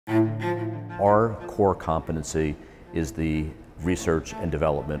Our core competency is the research and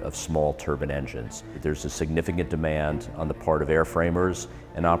development of small turbine engines. There's a significant demand on the part of airframers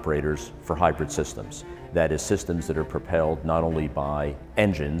and operators for hybrid systems. That is, systems that are propelled not only by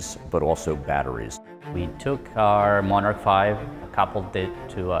engines, but also batteries. We took our Monarch 5, coupled it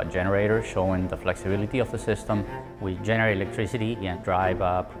to a generator, showing the flexibility of the system. We generate electricity and drive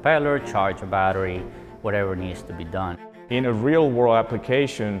a propeller, charge a battery, whatever needs to be done. In a real-world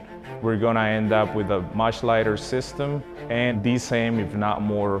application, we're going to end up with a much lighter system and the same, if not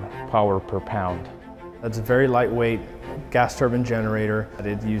more, power per pound. It's a very lightweight gas turbine generator.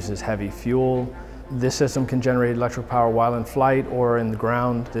 It uses heavy fuel. This system can generate electric power while in flight or in the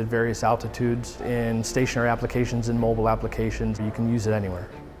ground at various altitudes. In stationary applications and mobile applications, you can use it anywhere.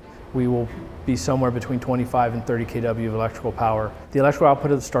 We will be somewhere between 25 and 30 kW of electrical power. The electrical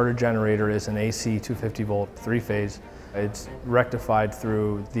output of the starter generator is an AC 250 volt three-phase. It's rectified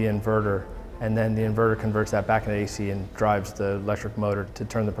through the inverter, and then the inverter converts that back into AC and drives the electric motor to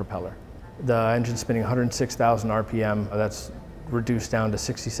turn the propeller. The engine's spinning 106,000 RPM. That's reduced down to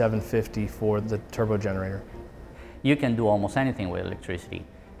 6750 for the turbo generator. You can do almost anything with electricity.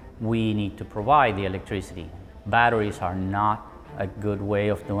 We need to provide the electricity. Batteries are not a good way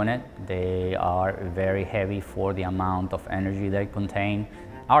of doing it. They are very heavy for the amount of energy they contain.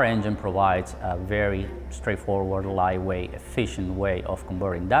 Our engine provides a very straightforward, lightweight, efficient way of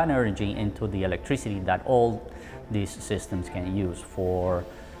converting that energy into the electricity that all these systems can use for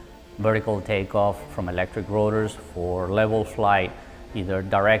vertical takeoff from electric rotors, for level flight, either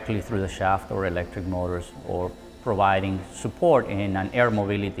directly through the shaft or electric motors, or providing support in an air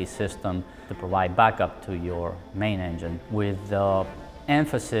mobility system to provide backup to your main engine, with the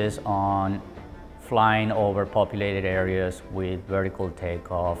emphasis on flying over populated areas with vertical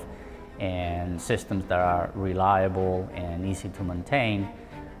takeoff and systems that are reliable and easy to maintain.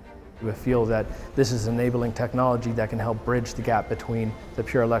 We feel that this is enabling technology that can help bridge the gap between the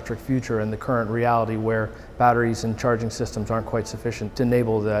pure electric future and the current reality where batteries and charging systems aren't quite sufficient to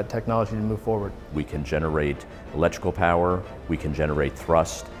enable that technology to move forward. We can generate electrical power, we can generate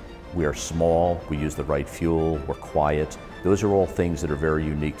thrust, we are small, we use the right fuel, we're quiet. Those are all things that are very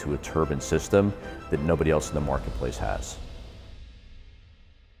unique to a turbine system that nobody else in the marketplace has.